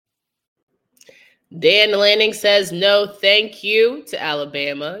Dan Lanning says no thank you to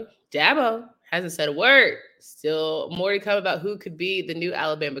Alabama. Dabo hasn't said a word. Still more to come about who could be the new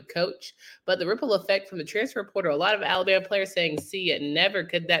Alabama coach. But the ripple effect from the transfer portal, a lot of Alabama players saying, see it never.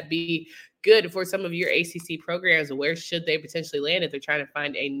 Could that be good for some of your ACC programs? Where should they potentially land if they're trying to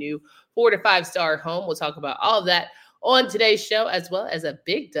find a new 4 to 5 star home? We'll talk about all of that on today's show, as well as a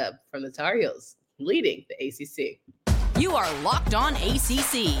big dub from the Tar Heels leading the ACC. You are Locked On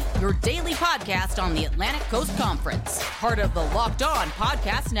ACC, your daily podcast on the Atlantic Coast Conference. Part of the Locked On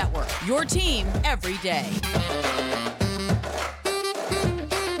Podcast Network, your team every day.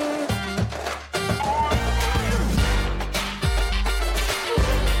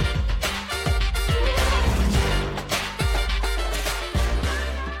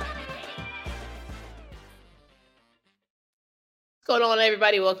 What's going on,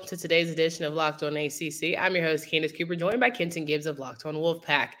 everybody? Welcome to today's edition of Locked On ACC. I'm your host, Candace Cooper, joined by Kenton Gibbs of Locked On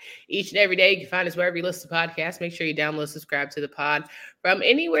Wolfpack. Each and every day, you can find us wherever you listen to podcasts. Make sure you download, subscribe to the pod from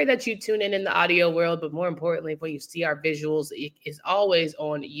anywhere that you tune in the audio world. But more importantly, when you see our visuals, it is always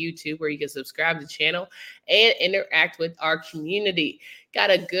on YouTube, where you can subscribe to the channel and interact with our community.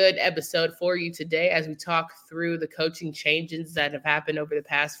 Got a good episode for you today as we talk through the coaching changes that have happened over the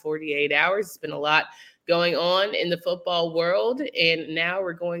past 48 hours. It's been a lot going on in the football world, and now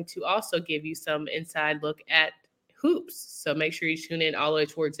we're going to also give you some inside look at hoops. So make sure you tune in all the way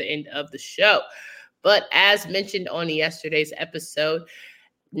towards the end of the show. But as mentioned on yesterday's episode,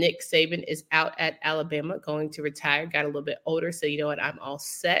 Nick Saban is out at Alabama, going to retire, got a little bit older, so you know what, I'm all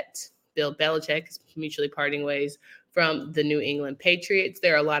set. Bill Belichick is mutually parting ways from the New England Patriots.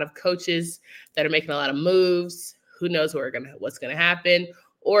 There are a lot of coaches that are making a lot of moves. Who knows what's going to happen?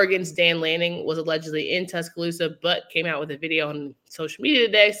 Oregon's Dan Lanning was allegedly in Tuscaloosa, but came out with a video on social media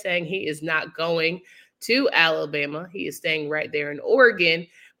today saying he is not going to Alabama. He is staying right there in Oregon.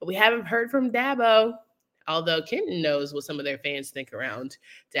 But we haven't heard from Dabo, although Kenton knows what some of their fans think around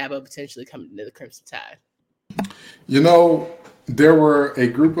Dabo potentially coming to the Crimson Tide. You know, there were a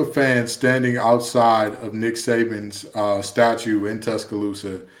group of fans standing outside of Nick Saban's statue in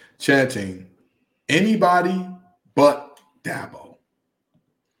Tuscaloosa chanting, "Anybody but Dabo."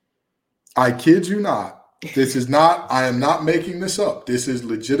 I kid you not. I am not making this up. This is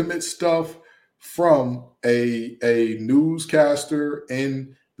legitimate stuff from a newscaster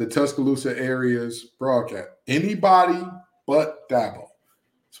in the Tuscaloosa area's broadcast. Anybody but Dabo.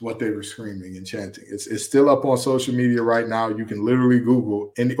 It's what they were screaming and chanting. It's still up on social media right now. You can literally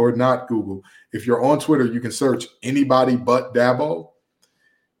Google, or not Google. If you're on Twitter, you can search anybody but Dabo.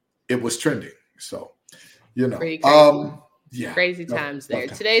 It was trending. So, you know. Pretty crazy. Yeah. Crazy times there.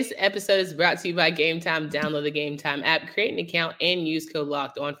 Okay. Today's episode is brought to you by Game Time. Download the Game Time app, create an account, and use code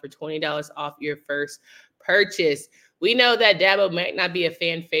Locked On for $20 off your first purchase. We know that Dabo might not be a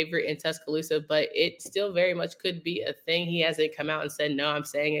fan favorite in Tuscaloosa, but it still very much could be a thing. He hasn't come out and said, no, I'm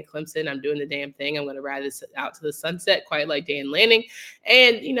staying at Clemson. I'm doing the damn thing. I'm going to ride this out to the sunset, quite like Dan Lanning.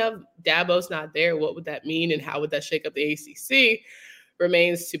 And, you know, Dabo's not there. What would that mean, and how would that shake up the ACC?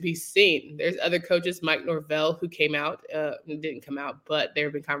 Remains to be seen. There's other coaches, Mike Norvell, who came out, didn't come out, but there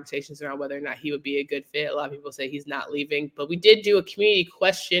have been conversations around whether or not he would be a good fit. A lot of people say he's not leaving, but we did do a community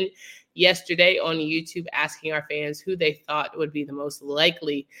question yesterday on YouTube asking our fans who they thought would be the most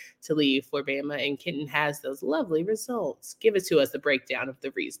likely to leave for Bama, and Kenton has those lovely results. Give it to us, the breakdown of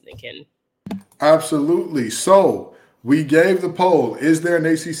the reasoning, Kenton. Absolutely. So we gave the poll. Is there an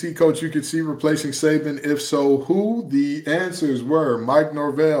ACC coach you could see replacing Saban? If so, who? The answers were Mike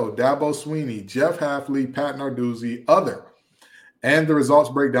Norvell, Dabo Swinney, Jeff Hafley, Pat Narduzzi, other. And the results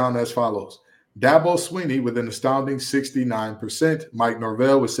break down as follows. Dabo Swinney with an astounding 69%, Mike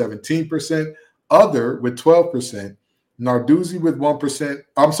Norvell with 17%, other with 12%, Narduzzi with 1%,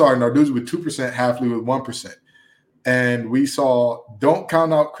 Narduzzi with 2%, Hafley with 1%. And we saw, don't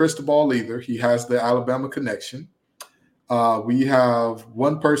count out Cristobal either. He has the Alabama connection. We have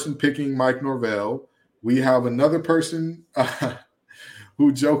one person picking Mike Norvell. We have another person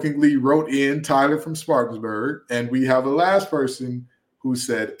who jokingly wrote in Tyler from Spartansburg. And we have a last person who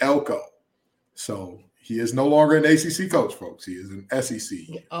said Elko. So he is no longer an ACC coach, folks. He is an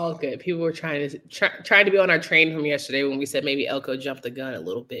SEC. All good. People were trying to be on our train from yesterday when we said maybe Elko jumped the gun a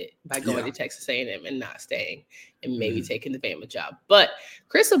little bit by going to Texas A&M and not staying and maybe taking the Bama job. But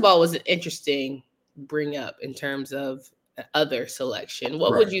Cristobal was an interesting bring up in terms of other selection.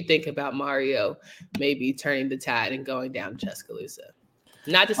 What would you think about Mario maybe turning the tide and going down to Tuscaloosa?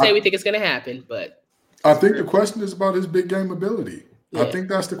 Not to say we think it's going to happen, but I think the question is about his big game ability. Yeah. I think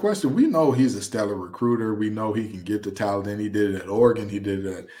that's the question. We know he's a stellar recruiter. We know he can get the talent in. He did it at Oregon. He did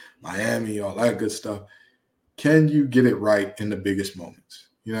it at Miami, all that good stuff. Can you get it right in the biggest moments?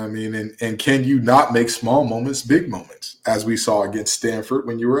 You know what I mean? And can you not make small moments big moments, as we saw against Stanford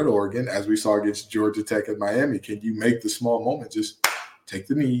when you were at Oregon, as we saw against Georgia Tech at Miami? Can you make the small moment? Just take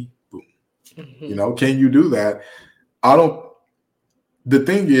the knee, boom. Mm-hmm. You know, can you do that? The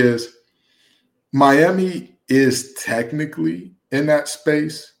thing is, Miami is technically in that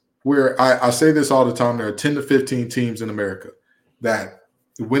space where I say this all the time. There are 10 to 15 teams in America that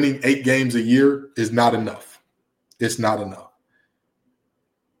winning 8 games a year is not enough. It's not enough.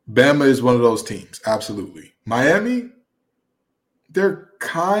 Bama is one of those teams, absolutely. Miami, they're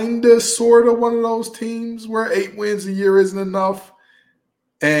kind of sort of one of those teams where 8 wins a year isn't enough.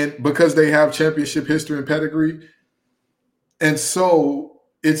 And because they have championship history and pedigree. And so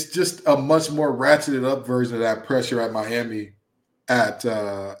it's just a much more ratcheted up version of that pressure at Miami at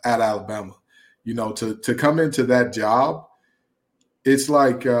Alabama. You know, to come into that job, it's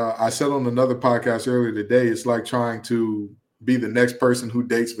like I said on another podcast earlier today, it's like trying to be the next person who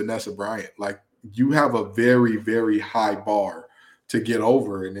dates Vanessa Bryant. Like, you have a very, very high bar to get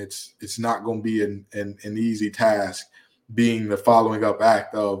over, and it's not going to be an easy task being the following up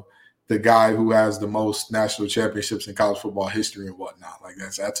act of the guy who has the most national championships in college football history and whatnot. Like,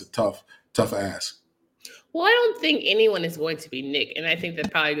 that's a tough ask. Well, I don't think anyone is going to be Nick. And I think that's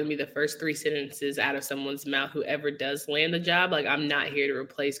probably going to be the first 3 sentences out of someone's mouth, whoever does land the job. Like, I'm not here to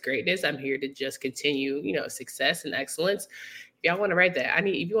replace greatness. I'm here to just continue, you know, success and excellence. If y'all want to write that,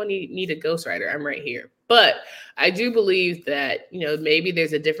 if you want to need a ghostwriter, I'm right here. But I do believe that, you know, maybe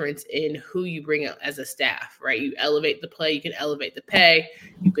there's a difference in who you bring out as a staff, right? You elevate the play, you can elevate the pay,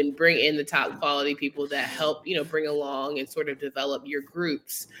 you can bring in the top quality people that help, you know, bring along and sort of develop your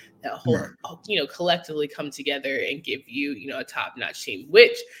groups that you know, collectively come together and give you, you know, a top-notch team,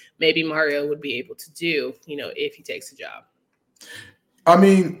 which maybe Mario would be able to do, you know, if he takes the job. I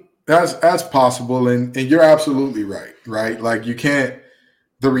mean, that's possible, and you're absolutely right? Like, you can't.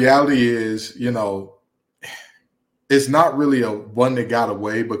 The reality is, you know, it's not really a one that got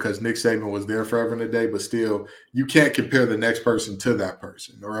away because Nick Saban was there forever and a day, but still, you can't compare the next person to that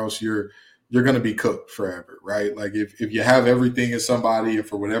person, or else you're going to be cooked forever, right? Like, if you have everything in somebody and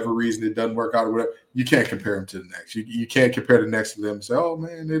for whatever reason it doesn't work out or whatever, you can't compare them to the next. You can't compare the next to them and say, oh,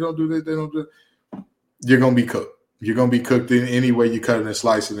 man, they don't do this, they don't do that. You're going to be cooked. You're going to be cooked in any way you cut it and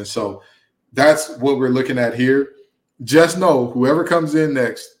slice it. And so that's what we're looking at here. Just know whoever comes in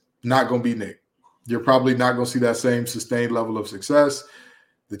next, not going to be Nick. You're probably not going to see that same sustained level of success.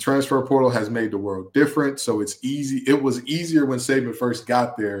 The transfer portal has made the world different, so it's easy. It was easier when Saban first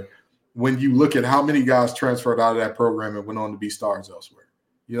got there when you look at how many guys transferred out of that program and went on to be stars elsewhere.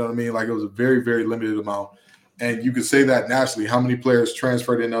 You know what I mean? Like, it was a very, very limited amount. And you could say that nationally, how many players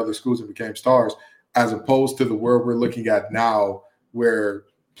transferred into other schools and became stars, as opposed to the world we're looking at now where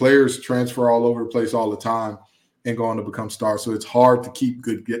players transfer all over the place all the time and go on to become stars. So it's hard to keep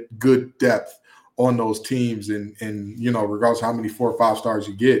good depth on those teams. And you know, regardless of how many 4 or 5 stars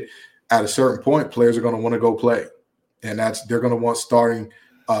you get, at a certain point, players are going to want to go play. And they're going to want starting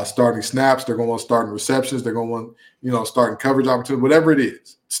snaps. They're going to want starting receptions. They're going to want, you know, starting coverage opportunity, whatever it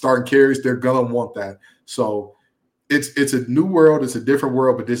is, starting carries. They're going to want that. So it's a new world. It's a different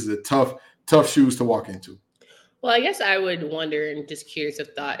world, but this is a tough shoes to walk into. Well, I guess I would wonder, and just curious of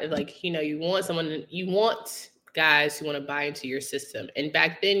thought, like, you know, you want guys who want to buy into your system. And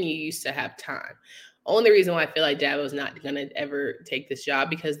back then you used to have time. Only reason why I feel like Dabo is not going to ever take this job,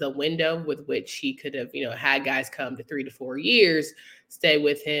 because the window with which he could have, you know, had guys come to 3 to 4 years, stay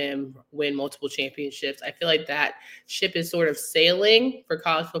with him, win multiple championships. I feel like that ship is sort of sailing for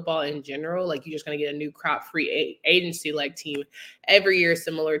college football in general. Like, you're just going to get a new crop free agency-like team every year,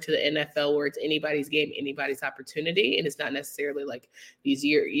 similar to the NFL, where it's anybody's game, anybody's opportunity. And it's not necessarily like these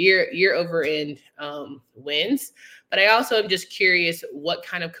year over end wins. But I also am just curious what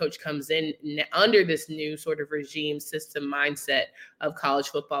kind of coach comes in under this new sort of regime system mindset of college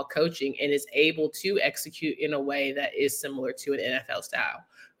football coaching and is able to execute in a way that is similar to an NFL style,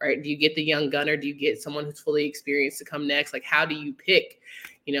 right? Do you get the young gunner? Do you get someone who's fully experienced to come next? Like, how do you pick,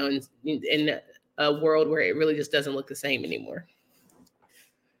 you know, in a world where it really just doesn't look the same anymore?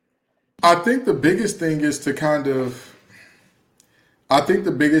 I think the biggest thing is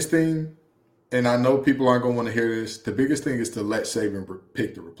and I know people aren't going to want to hear this, the biggest thing is to let Saban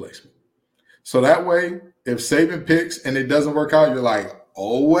pick the replacement. So that way, if Saban picks and it doesn't work out, you're like,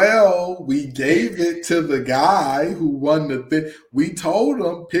 oh, well, we gave it to the guy who won the thing. We told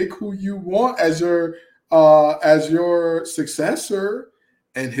him, pick who you want as your successor,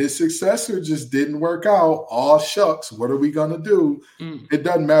 and his successor just didn't work out. Aw, shucks, what are we going to do? It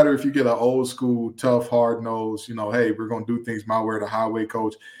doesn't matter if you get an old school, tough, hard-nosed, you know, hey, we're going to do things my way or the highway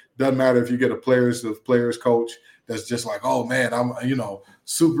coach. Doesn't matter if you get a players coach that's just like, oh man, I'm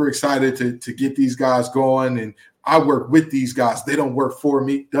super excited to get these guys going, and I work with these guys. They don't work for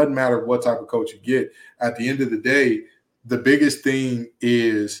me. Doesn't matter what type of coach you get. At the end of the day, the biggest thing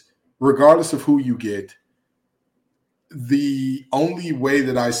is, regardless of who you get, the only way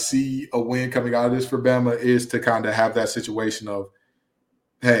that I see a win coming out of this for Bama is to kind of have that situation of,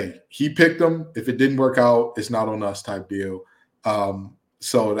 hey, he picked them. If it didn't work out, it's not on us type deal.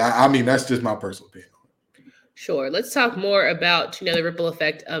 So that's just my personal opinion. Sure. Let's talk more about, the ripple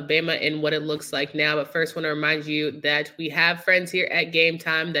effect of Bama and what it looks like now. But first, I want to remind you that we have friends here at Game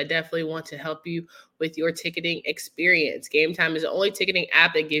Time that definitely want to help you with your ticketing experience. Game Time is the only ticketing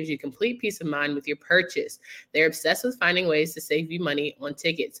app that gives you complete peace of mind with your purchase. They're obsessed with finding ways to save you money on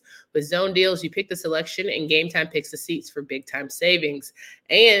tickets. With zone deals, you pick the selection and Game Time picks the seats for big time savings.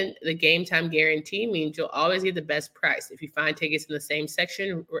 And the Game Time guarantee means you'll always get the best price. If you find tickets in the same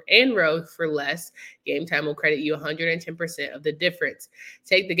section and row for less, Game Time will credit you 110% of the difference.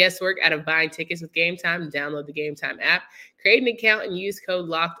 Take the guesswork out of buying tickets with Game Time. Download the Game Time app. Create an account and use code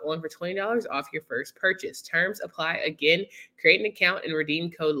LOCKEDON for $20 off your first purchase. Terms apply. Again, create an account and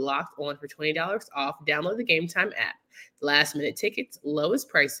redeem code LOCKEDON for $20 off. Download the Game Time app. Last minute tickets, lowest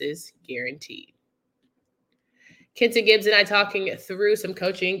prices guaranteed. Kenton Gibbs and I talking through some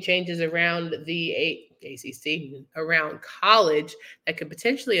coaching changes around the ACC, around college that could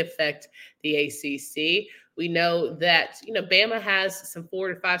potentially affect the ACC. We know that, Bama has some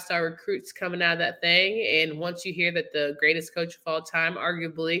 4 to 5 star recruits coming out of that thing. And once you hear that the greatest coach of all time,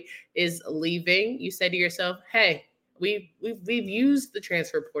 arguably, is leaving, you say to yourself, hey, we've used the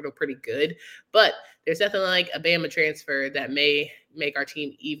transfer portal pretty good, but there's nothing like a Bama transfer that may make our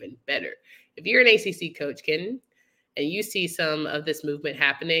team even better. If you're an ACC coach, Ken, and you see some of this movement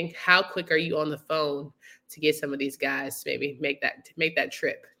happening, how quick are you on the phone to get some of these guys to maybe make that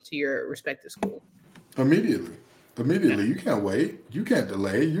trip to your respective school? Immediately. Yeah. You can't wait. You can't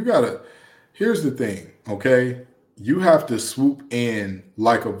delay. Here's the thing, okay? You have to swoop in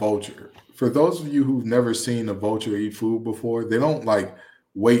like a vulture. For those of you who've never seen a vulture eat food before, they don't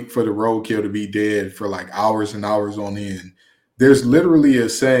wait for the roadkill to be dead for hours and hours on end. There's literally a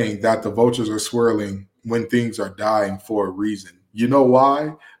saying that the vultures are swirling when things are dying for a reason. You know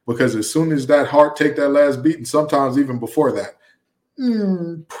why? Because as soon as that heart take that last beat, and sometimes even before that,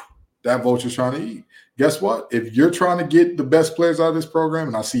 that vulture's trying to eat. Guess what? If you're trying to get the best players out of this program,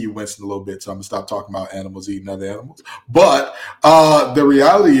 and I see you wincing a little bit, so I'm gonna stop talking about animals eating other animals. But the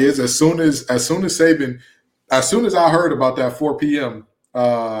reality is, as soon as I heard about that 4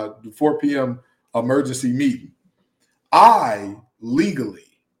 p.m. Emergency meeting, I legally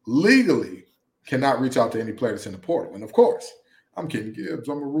cannot reach out to any player that's in the portal. And of course, I'm Kenton Gibbs.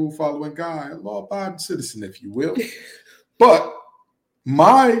 I'm a rule-following guy, a law-abiding citizen, if you will. But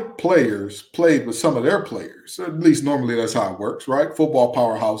my players played with some of their players. At least normally that's how it works, right? Football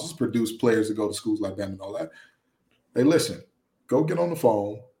powerhouses produce players that go to schools like Bama and all that. Hey, listen, go get on the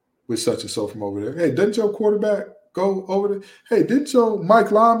phone with such and so from over there. Hey, didn't your quarterback go over there? Hey, didn't your Mike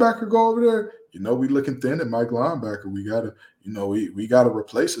linebacker go over there? We looking thin at Mike linebacker. We gotta, we gotta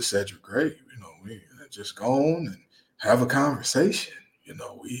replace a Cedric Gray. We just go on and have a conversation.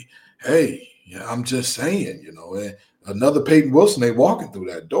 I'm just saying, and another Peyton Wilson ain't walking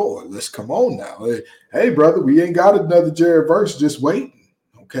through that door. Let's come on now. Hey, brother, we ain't got another Jared Verse just waiting.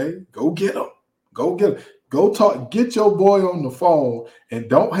 Okay, go get him. Go get him. Go talk. Get your boy on the phone and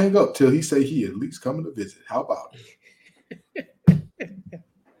don't hang up till he say he at least coming to visit. How about it?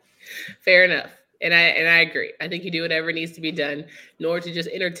 Fair enough. And I agree. I think you do whatever needs to be done in order to just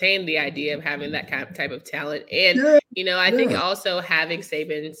entertain the idea of having that type of talent. And, I think also having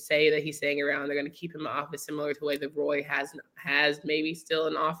Saban say that he's staying around, they're going to keep him in office similar to the way that Roy has maybe still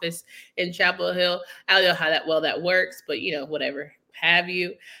an office in Chapel Hill. I don't know how that works, but, whatever have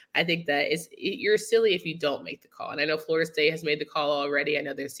you. I think that you're silly if you don't make the call. And I know Florida State has made the call already. I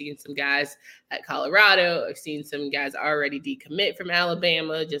know they're seeing some guys at Colorado. I've seen some guys already decommit from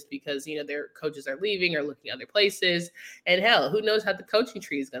Alabama just because, their coaches are leaving or looking other places. And hell, who knows how the coaching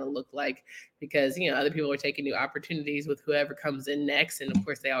tree is going to look like because, other people are taking new opportunities with whoever comes in next. And of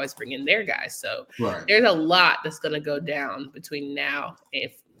course, they always bring in their guys. So There's a lot that's going to go down between now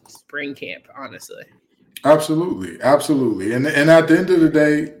and spring camp, honestly. Absolutely. And at the end of the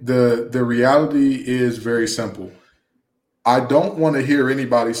day, the reality is very simple. I don't want to hear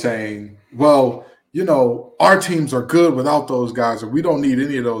anybody saying, well, our teams are good without those guys, or we don't need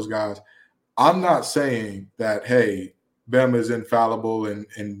any of those guys. I'm not saying that, hey, Bama is infallible and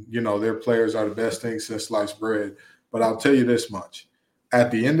their players are the best thing since sliced bread. But I'll tell you this much.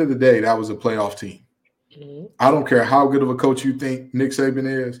 At the end of the day, that was a playoff team. Mm-hmm. I don't care how good of a coach you think Nick Saban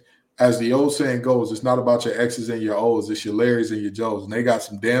is. as the old saying goes, it's not about your X's and your O's, it's your Larrys and your Joes. And they got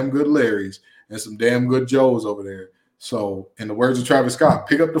some damn good Larrys and some damn good Joes over there. So, in the words of Travis Scott,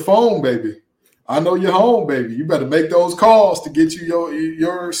 pick up the phone, baby. I know you're home, baby. You better make those calls to get you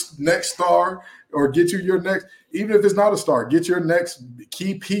your next star or get you your next, even if it's not a star, get your next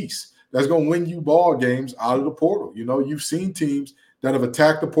key piece that's going to win you ball games out of the portal. You know, you've seen teams that have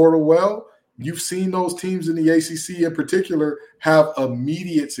attacked the portal well. You've seen those teams in the ACC in particular have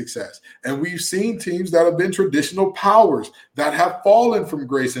immediate success. And we've seen teams that have been traditional powers that have fallen from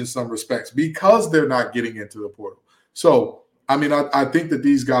grace in some respects because they're not getting into the portal. So, I mean, I think that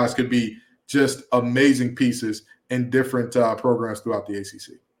these guys could be just amazing pieces in different programs throughout the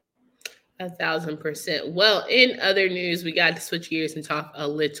ACC. 1,000%. Well, in other news, we got to switch gears and talk a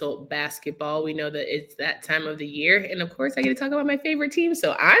little basketball. We know that it's that time of the year. And of course, I get to talk about my favorite team.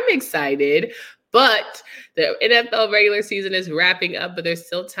 So I'm excited. But the NFL regular season is wrapping up, but there's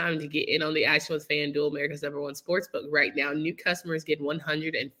still time to get in on the action with FanDuel, America's #1 sportsbook. Right now, new customers get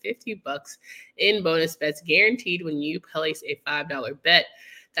 $150 in bonus bets guaranteed when you place a $5 bet.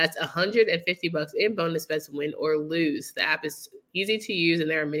 That's $150 in bonus bets, win or lose. The app is easy to use,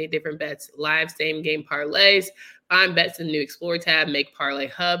 and there are many different bets. Live same-game parlays. Find bets in the new Explore tab. Make Parlay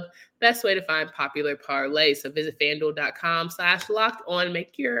Hub. Best way to find popular parlays. So visit FanDuel.com/locked-on.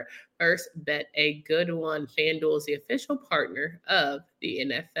 Make your first bet a good one. FanDuel is the official partner of the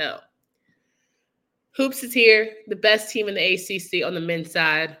NFL. Hoops is here. The best team in the ACC on the men's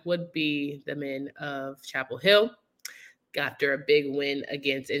side would be the men of Chapel Hill. After a big win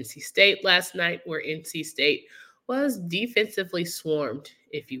against NC State last night, where NC State was defensively swarmed,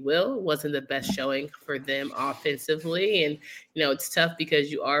 if you will. It wasn't the best showing for them offensively. And, you know, it's tough because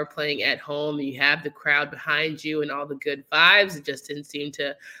you are playing at home and you have the crowd behind you and all the good vibes. It just didn't seem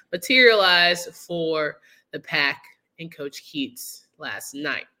to materialize for the Pack and Coach Keats last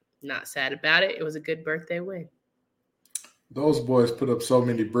night. Not sad about it. It was a good birthday win. Those boys put up so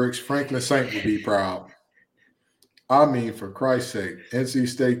many bricks. Franklin Saint would be proud. I mean, for Christ's sake, NC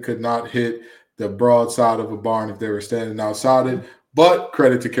State could not hit the broadside of a barn if they were standing outside it. But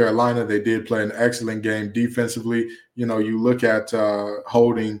credit to Carolina, they did play an excellent game defensively. You know, you look at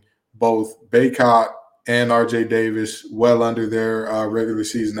holding both Baycott and R.J. Davis well under their regular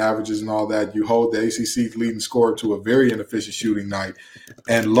season averages and all that. You hold the ACC's leading scorer to a very inefficient shooting night.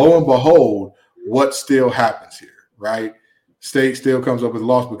 And lo and behold, what still happens here, right? State still comes up with a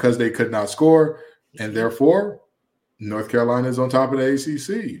loss because they could not score, and therefore – North Carolina is on top of the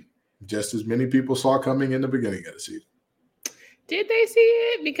ACC, just as many people saw coming in the beginning of the season. Did they see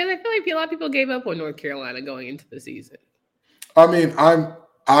it? Because I feel like a lot of people gave up on North Carolina going into the season. I mean, I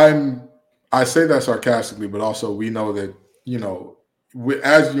say that sarcastically, but also we know that, you know,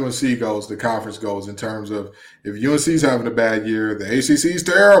 as UNC goes, the conference goes in terms of if UNC is having a bad year, the ACC is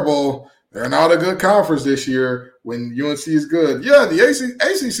terrible. They're not a good conference this year. When UNC is good, yeah, the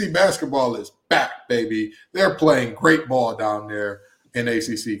ACC basketball is back, baby. They're playing great ball down there in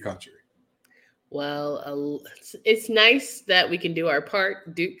ACC country. Well, it's nice that we can do our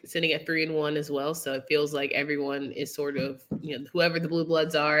part. Duke sitting at 3-1 as well, so it feels like everyone is sort of, you know, whoever the Blue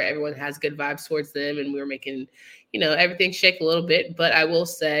Bloods are, everyone has good vibes towards them, and we're making, you know, everything shake a little bit. But I will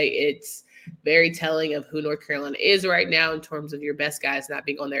say it's very telling of who North Carolina is right now in terms of your best guys not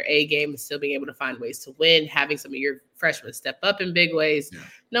being on their A game and still being able to find ways to win, having some of your freshmen step up in big ways,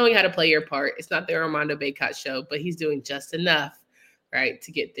 knowing how to play your part. It's not the Armando Baycott show, but he's doing just enough, right,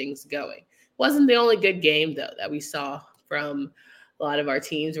 to get things going. Wasn't the only good game, though, that we saw from a lot of our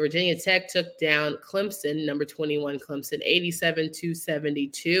teams. Virginia Tech took down Clemson, number 21 Clemson,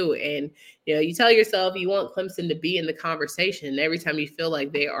 87-72. And, you know, you tell yourself you want Clemson to be in the conversation. And every time you feel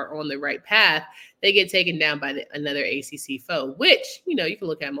like they are on the right path, they get taken down by another ACC foe, which, you know, you can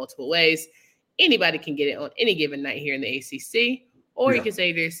look at multiple ways. Anybody can get it on any given night here in the ACC. Or you can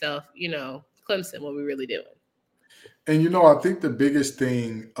say to yourself, you know, Clemson, what are we really doing? And, you know, I think the biggest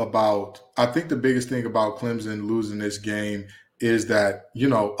thing about Clemson losing this game is that, you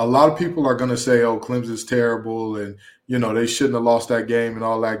know, a lot of people are going to say, oh, Clemson's terrible and, you know, they shouldn't have lost that game and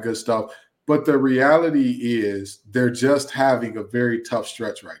all that good stuff. But the reality is they're just having a very tough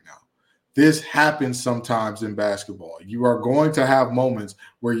stretch right now. This happens sometimes in basketball. You are going to have moments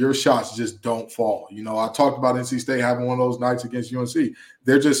where your shots just don't fall. You know, I talked about NC State having one of those nights against UNC.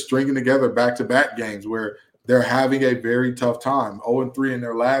 They're just stringing together back-to-back games where they're having a very tough time. 0-3 in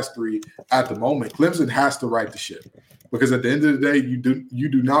their last three at the moment. Clemson has to right the ship because at the end of the day, you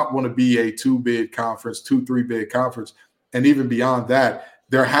do not want to be a 2-bid conference, 2-3 bid conference, and even beyond that,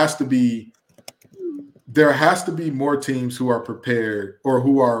 there has to be more teams who are prepared or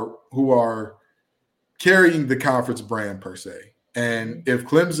who are carrying the conference brand per se. And if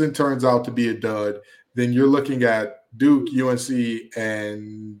Clemson turns out to be a dud, then you're looking at Duke, UNC,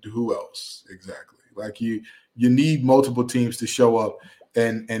 and who else exactly? Like you need multiple teams to show up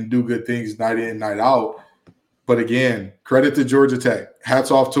and do good things night in, night out. But again, credit to Georgia Tech.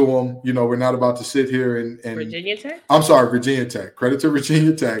 Hats off to them. You know, we're not about to sit here and Virginia Tech? I'm sorry, Virginia Tech. Credit to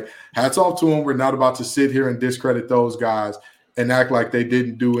Virginia Tech. Hats off to them. We're not about to sit here and discredit those guys and act like they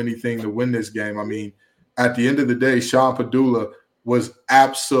didn't do anything to win this game. I mean, at the end of the day, Sean Padula was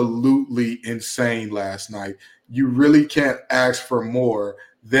absolutely insane last night. You really can't ask for more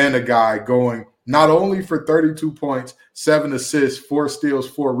than a guy going not only for 32 points, 7 assists, 4 steals,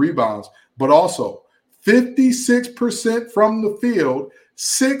 4 rebounds, but also 56% from the field,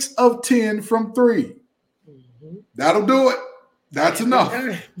 6 of 10 from 3. Mm-hmm. That'll do it. That's enough.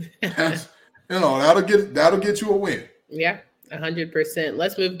 That'll get you a win. Yeah. 100%.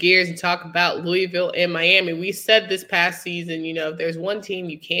 Let's move gears and talk about Louisville and Miami. We said this past season, if there's one team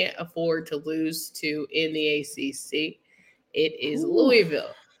you can't afford to lose to in the ACC, it is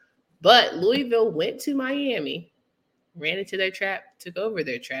Louisville. But Louisville went to Miami, ran into their trap, took over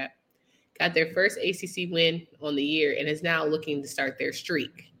their trap, got their first ACC win on the year, and is now looking to start their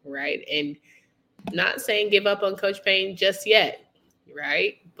streak, right? And not saying give up on Coach Payne just yet,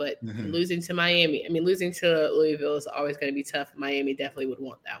 right? But losing to Louisville is always going to be tough. Miami definitely would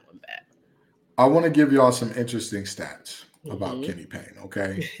want that one back. I want to give y'all some interesting stats about Kenny Payne,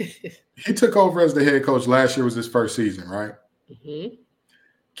 okay? He took over as the head coach. Last year was his first season, right? Mm-hmm.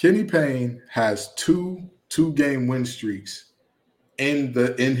 Kenny Payne has two game win streaks in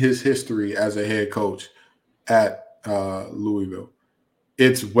his history as a head coach at Louisville.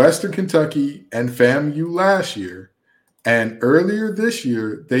 It's Western Kentucky and FAMU last year. And earlier this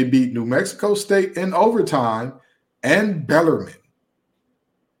year, they beat New Mexico State in overtime and Bellarmine.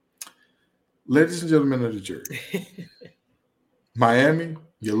 Ladies and gentlemen of the jury, Miami,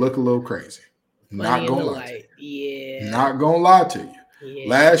 you look a little crazy. Not going to lie to you. Yeah. Not going to lie to you. Yeah.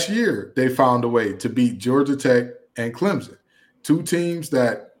 Last year, they found a way to beat Georgia Tech and Clemson. 2 teams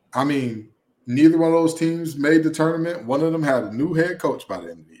that, neither one of those teams made the tournament. One of them had a new head coach by the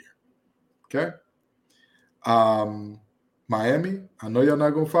end of the year. Okay? Miami, I know y'all not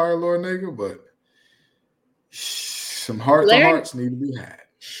going to fire Lord Nager, but some hearts need to be had.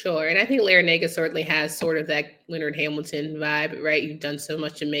 Sure. And I think Larry Nager certainly has sort of that Leonard Hamilton vibe, right? You've done so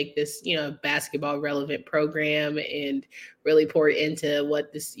much to make this, basketball relevant program and really poured into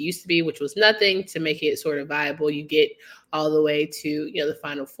what this used to be, which was nothing, to make it sort of viable. You get all the way to, the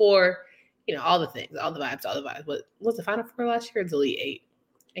Final Four, all the things, all the vibes. What was the Final Four last year or the Elite 8?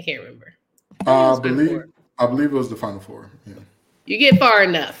 I can't remember. I believe it was the Final Four. Yeah. You get far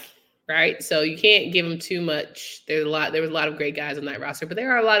enough, right? So you can't give them too much. There was a lot of great guys on that roster, but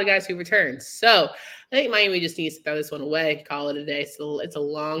there are a lot of guys who returned. So I think Miami just needs to throw this one away, call it a day. So it's a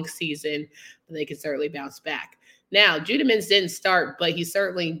long season, but they can certainly bounce back. Now, Judah Mintz didn't start, but he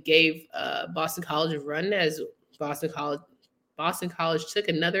certainly gave Boston College a run as Boston College took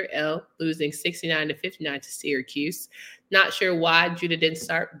another L, losing 69-59 to Syracuse. Not sure why Judah didn't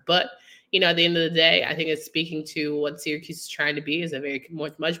start, but at the end of the day, I think it's speaking to what Syracuse is trying to be, is a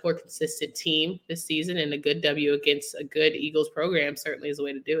much more consistent team this season, and a good W against a good Eagles program certainly is a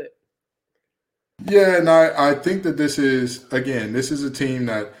way to do it. Yeah, and I think that this is a team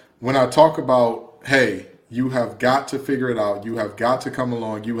that when I talk about, hey, you have got to figure it out, you have got to come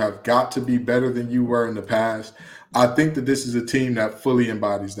along, you have got to be better than you were in the past, I think that this is a team that fully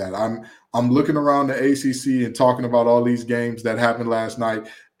embodies that. I'm looking around the ACC and talking about all these games that happened last night.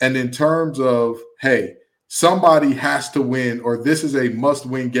 And in terms of, hey, somebody has to win, or this is a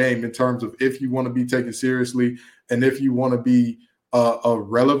must-win game in terms of if you want to be taken seriously and if you want to be a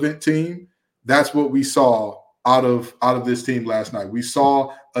relevant team, that's what we saw out of this team last night. We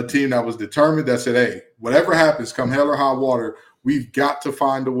saw a team that was determined, that said, hey, whatever happens, come hell or high water, we've got to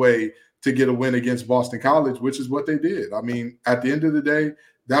find a way to get a win against Boston College, which is what they did. At the end of the day,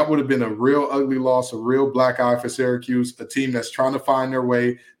 that would have been a real ugly loss, a real black eye for Syracuse, a team that's trying to find their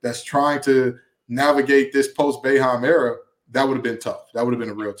way, that's trying to navigate this post-Boeheim era. That would have been tough. That would have been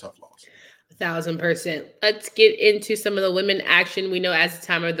a real tough loss. 1,000%. Let's get into some of the women action. We know as the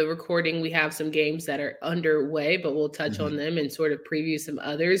time of the recording, we have some games that are underway, but we'll touch on them and sort of preview some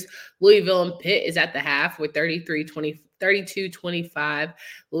others. Louisville and Pitt is at the half with 32-25.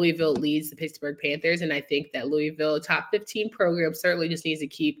 Louisville leads the Pittsburgh Panthers, and I think that Louisville, top 15 program, certainly just needs to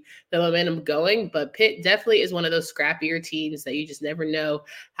keep the momentum going. But Pitt definitely is one of those scrappier teams that you just never know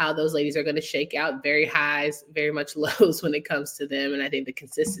how those ladies are going to shake out. Very highs, very much lows when it comes to them, and I think the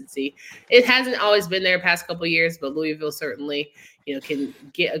consistency, it hasn't always been there past couple of years, but Louisville certainly, can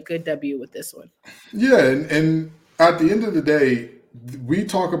get a good W with this one. Yeah, and At the end of the day, we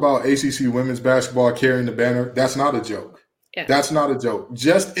talk about ACC women's basketball carrying the banner. That's not a joke. Yeah. That's not a joke.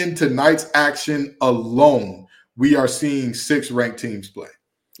 Just in tonight's action alone, we are seeing 6 ranked teams play.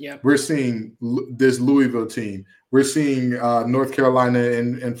 Yeah, we're seeing this Louisville team. We're seeing North Carolina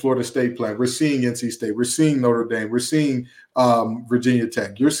and Florida State play. We're seeing NC State. We're seeing Notre Dame. We're seeing Virginia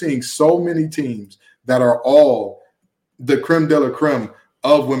Tech. You're seeing so many teams that are all the creme de la creme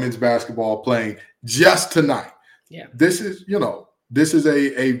of women's basketball playing just tonight. Yeah, this is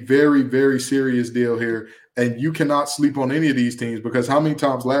a very, very serious deal here, and you cannot sleep on any of these teams because how many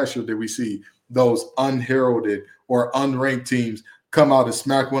times last year did we see those unheralded or unranked teams come out and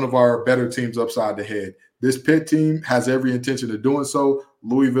smack one of our better teams upside the head? This Pitt team has every intention of doing so.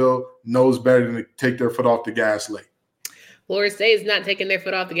 Louisville knows better than to take their foot off the gas late. Florida State is not taking their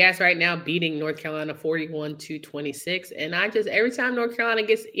foot off the gas right now, beating North Carolina 41-26. And every time North Carolina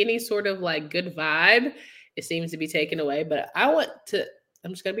gets any sort of like good vibe, it seems to be taken away. But I'm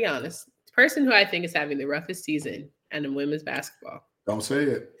just going to be honest. The person who I think is having the roughest season in women's basketball. Don't say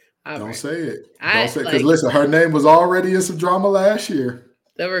it. Don't say it. Because listen, her name was already in some drama last year.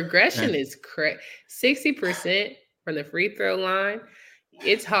 The regression is crazy. 60% from the free throw line.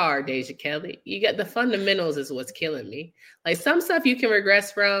 It's hard, Deja Kelly. You got the fundamentals is what's killing me. Like some stuff you can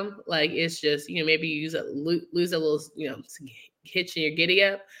regress from. Like it's just, maybe you lose a little, hitch in your giddy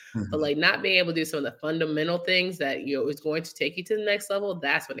up. Mm-hmm. But like not being able to do some of the fundamental things that, is going to take you to the next level,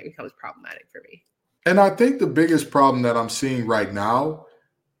 that's when it becomes problematic for me. And I think the biggest problem that I'm seeing right now,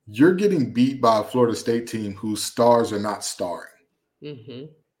 you're getting beat by a Florida State team whose stars are not starring. Mm-hmm.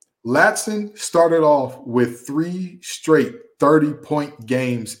 Latson started off with 3 straight 30-point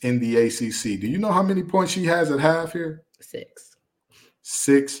games in the ACC. Do you know how many points she has at half here? 6.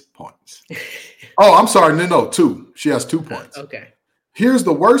 6 points. Oh, I'm sorry. No, 2. She has 2 points. Okay. Here's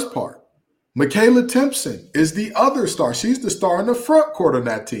the worst part. Michaela Timpson is the other star. She's the star in the front court of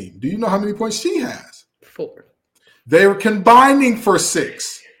that team. Do you know how many points she has? 4. They were combining for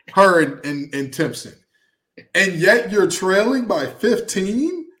 6, her and Timpson. And yet you're trailing by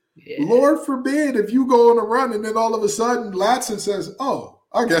 15? Yeah. Lord forbid if you go on a run and then all of a sudden Latson says, oh,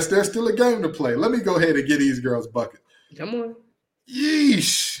 I guess there's still a game to play. Let me go ahead and get these girls buckets. Come on.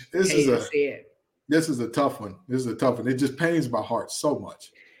 Yeesh. This is a tough one. It just pains my heart so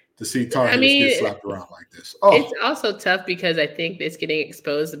much to see Tar Heels get slapped around like this. Oh. It's also tough because I think it's getting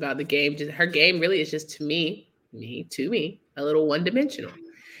exposed about the game. Her game really is just to me, a little one-dimensional.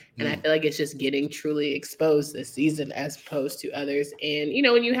 And I feel like it's just getting truly exposed this season as opposed to others. And,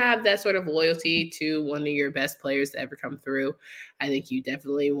 when you have that sort of loyalty to one of your best players to ever come through, I think you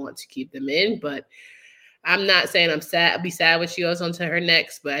definitely want to keep them in. But I'm not saying I'm sad. I'll be sad when she goes on to her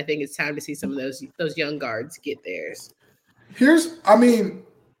next, but I think it's time to see some of those young guards get theirs.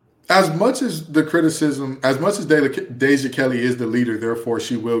 As much as the criticism, as much as Deja Kelly is the leader, therefore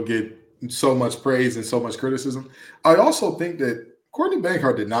she will get so much praise and so much criticism, I also think that Courtney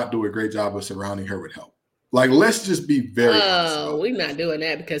Bankheart did not do a great job of surrounding her with help. Like, let's just be very honest. Oh, we're not doing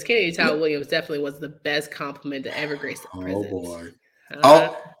that because Kennedy Todd Williams definitely was the best compliment to ever grace the presence. Oh, boy.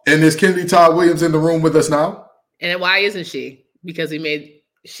 And is Kennedy Todd Williams in the room with us now? And why isn't she? Because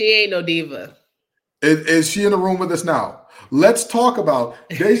she ain't no diva. Is she in the room with us now? Let's talk about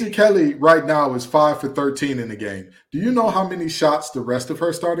Deja Kelly right now is 5 for 13 in the game. Do you know how many shots the rest of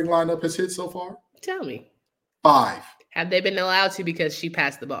her starting lineup has hit so far? Tell me. 5. Have they been allowed to because she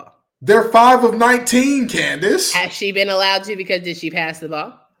passed the ball? They're 5 of 19, Candace. Has she been allowed to because did she pass the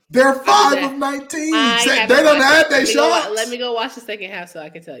ball? They're 5 of 19. They don't have their shots. Let me go watch the second half so I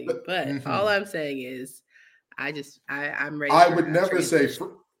can tell you. But all I'm saying is, I'm ready. I would never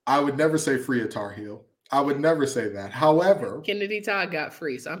say free a Tar Heel. I would never say that. However, Kennedy Todd got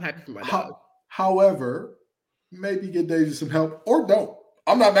free, so I'm happy for my dog. However, maybe get Deja some help or don't.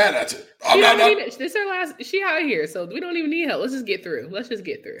 I'm not mad at you. This is her last. She out here, so we don't even need help. Let's just get through.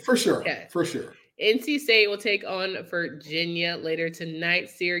 For sure. Okay. For sure. NC State will take on Virginia later tonight.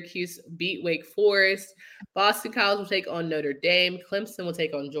 Syracuse beat Wake Forest. Boston College will take on Notre Dame. Clemson will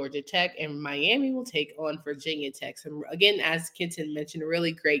take on Georgia Tech. And Miami will take on Virginia Tech. So again, as Kenton mentioned,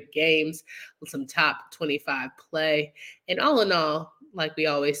 really great games with some top 25 play. And all in all, like we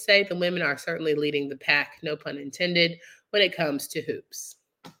always say, the women are certainly leading the pack, no pun intended, when it comes to hoops.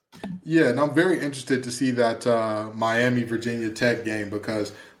 Yeah, and I'm very interested to see that Miami-Virginia Tech game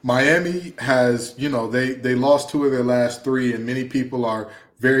because Miami has, they lost 2 of their last 3, and many people are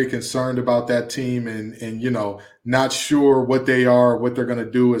very concerned about that team and not sure what they are, what they're going to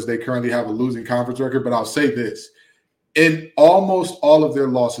do as they currently have a losing conference record. But I'll say this. In almost all of their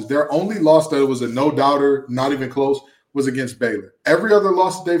losses, their only loss that was a no-doubter, not even close, was against Baylor. Every other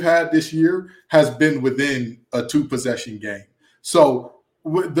loss that they've had this year has been within a 2-possession game. So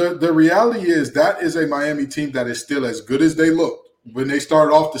the reality is that is a Miami team that is still as good as they looked when they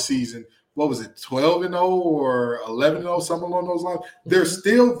started off the season. What was it, 12-0 or 11-0, something along those lines? They're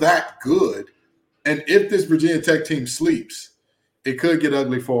still that good. And if this Virginia Tech team sleeps, it could get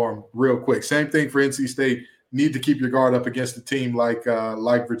ugly for them real quick. Same thing for NC State. Need to keep your guard up against a team like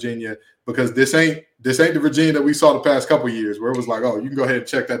Virginia, because this ain't the Virginia that we saw the past couple of years where it was like, oh, you can go ahead and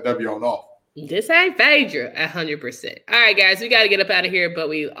check that W on off. This ain't Phaedra 100%. All right, guys, we got to get up out of here, but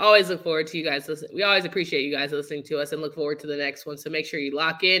we always look forward to you guys listening. We always appreciate you guys listening to us and look forward to the next one. So make sure you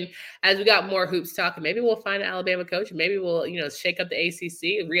lock in as we got more hoops talk. And maybe we'll find an Alabama coach. Maybe we'll, shake up the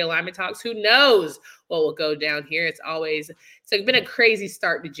ACC, realignment talks. Who knows what will go down here? It's been a crazy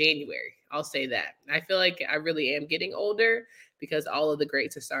start to January. I'll say that. I feel like I really am getting older because all of the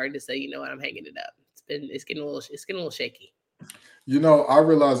greats are starting to say, you know what, I'm hanging it up. It's getting a little shaky. I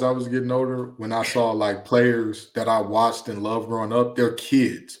realized I was getting older when I saw like players that I watched and loved growing up, their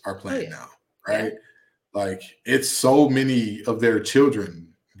kids are playing now, right? Yeah. Like it's so many of their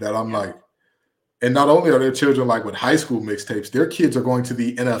children that I'm like, and not only are their children like with high school mixtapes, their kids are going to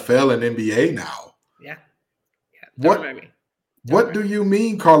the NFL and NBA now. Yeah. What do you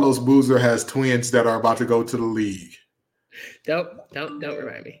mean Carlos Boozer has twins that are about to go to the league? Don't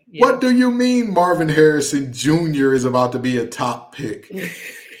remind me. What do you mean Marvin Harrison Jr. is about to be a top pick?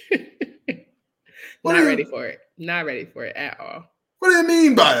 Not ready for it at all. What do you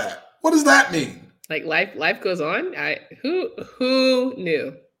mean by that? What does that mean? Like life goes on. Who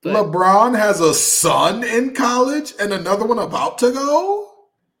knew? But LeBron has a son in college and another one about to go?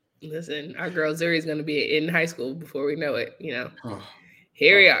 Listen, our girl Zuri is going to be in high school before we know it.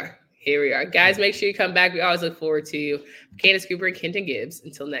 Here we are. Guys, make sure you come back. We always look forward to you. Candace Cooper and Kenton Gibbs.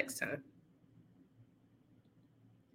 Until next time.